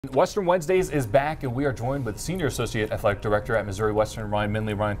Western Wednesdays is back, and we are joined with Senior Associate Athletic Director at Missouri Western, Ryan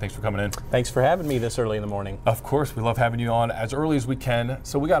Menley. Ryan, thanks for coming in. Thanks for having me this early in the morning. Of course, we love having you on as early as we can.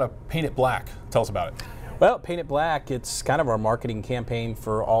 So we got to paint it black. Tell us about it. Well, Paint It Black, it's kind of our marketing campaign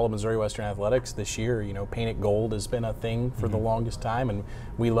for all of Missouri Western athletics this year. You know, Paint It Gold has been a thing for the longest time, and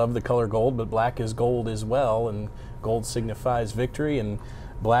we love the color gold, but black is gold as well, and gold signifies victory, and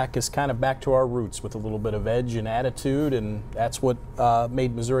black is kind of back to our roots with a little bit of edge and attitude, and that's what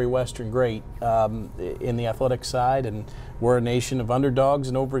made Missouri Western great in the athletic side. And we're a nation of underdogs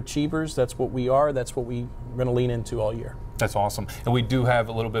and overachievers. That's what we are. That's what we're going to lean into all year. That's awesome. And we do have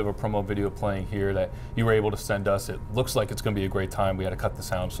a little bit of a promo video playing here that you were able to send us. It looks like it's going to be a great time. We had to cut the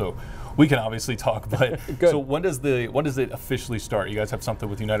sound so we can obviously talk. But so when does it officially start? You guys have something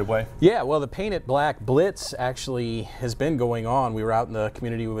with United Way? Yeah, well, the Paint It Black Blitz actually has been going on. We were out in the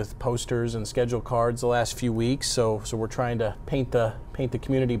community with posters and schedule cards the last few weeks. So we're trying to paint the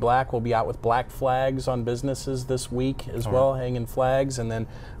community black. We'll be out with black flags on businesses this week as well, hanging flags. And then,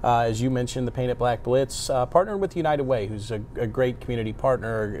 as you mentioned, the Paint It Black Blitz partnered with United Way, who's a great community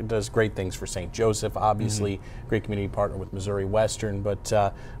partner, does great things for St. Joseph, obviously, great community partner with Missouri Western. But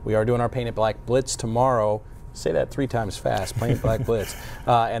we are doing our Paint It Black Blitz tomorrow. Say that 3 times fast, Paint It Black Blitz.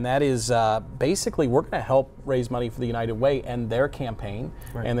 And that is basically we're going to help raise money for the United Way and their campaign.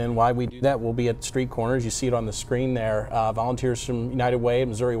 Right. And then why we do that, we'll be at street corners. You see it on the screen there. Volunteers from United Way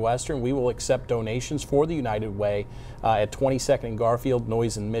and Missouri Western, we will accept donations for the United Way at 22nd and Garfield,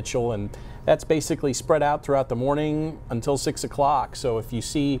 Noyes and Mitchell. And that's basically spread out throughout the morning until 6 o'clock. So if you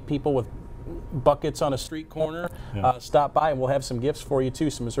see people with buckets on a street corner, stop by and we'll have some gifts for you too.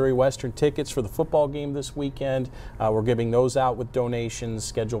 Some Missouri Western tickets for the football game this weekend. We're giving those out with donations,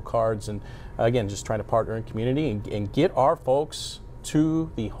 schedule cards, and again, just trying to partner in community and get our folks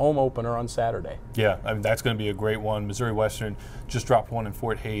to the home opener on Saturday. Yeah, I mean, that's going to be a great one. Missouri Western just dropped one in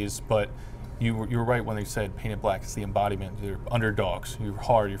Fort Hays, but you were right when they said Paint It Black is the embodiment. You're underdogs. You're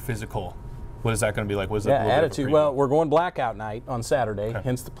hard. You're physical. What is that going to be like? What is that? Attitude. Well, we're going blackout night on Saturday,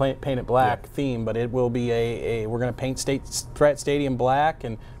 hence the Paint It Black theme. But it will be we're going to paint Strat Stadium black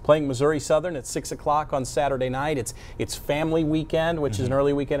and playing Missouri Southern at 6 o'clock on Saturday night. It's family weekend, which is an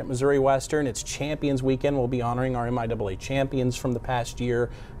early weekend at Missouri Western. It's Champions Weekend. We'll be honoring our MIAA champions from the past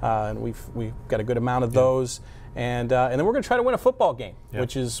year, and we've got a good amount of those. And then we're going to try to win a football game,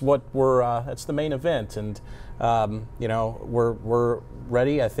 which is what that's the main event. And you know, we're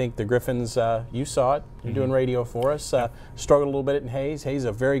ready. I think the Griffins, you saw it. You're doing radio for us. Struggled a little bit in Hays. Hays is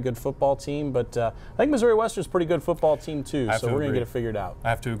a very good football team, but I think Missouri Western's a pretty good football team too. So we're going to get it figured out. I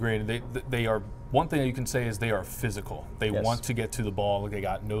have to agree. They are. One thing that you can say is they are physical. They want to get to the ball. They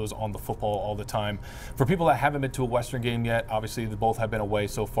got nose on the football all the time. For people that haven't been to a Western game yet, obviously they both have been away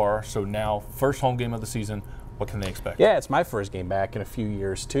so far. So now, first home game of the season. What can they expect? Yeah, it's my first game back in a few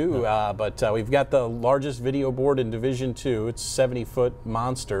years too. But we've got the largest video board in Division II. It's a 70-foot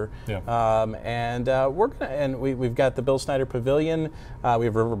monster. We've got the Bill Snyder Pavilion. We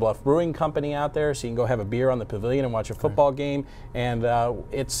have River Bluff Brewing Company out there, so you can go have a beer on the pavilion and watch a football game. And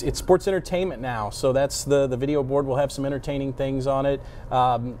it's sports entertainment now, so that's the video board will have some entertaining things on it.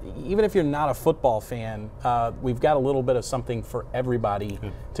 Even if you're not a football fan, we've got a little bit of something for everybody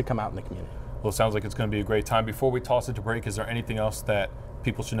to come out in the community. Well, it sounds like it's going to be a great time. Before we toss it to break, is there anything else that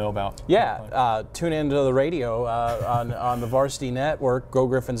people should know about? Yeah, tune into the radio on the Varsity Network,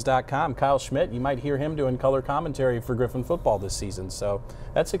 GoGriffins.com. Kyle Schmidt, you might hear him doing color commentary for Griffin football this season, so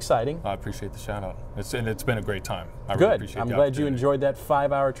that's exciting. I appreciate the shout-out. It's been a great time. I Good. Really appreciate I'm glad you enjoyed that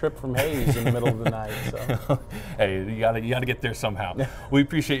 5-hour trip from Hays in the middle of the night. So. Hey, you got to get there somehow. We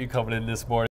appreciate you coming in this morning.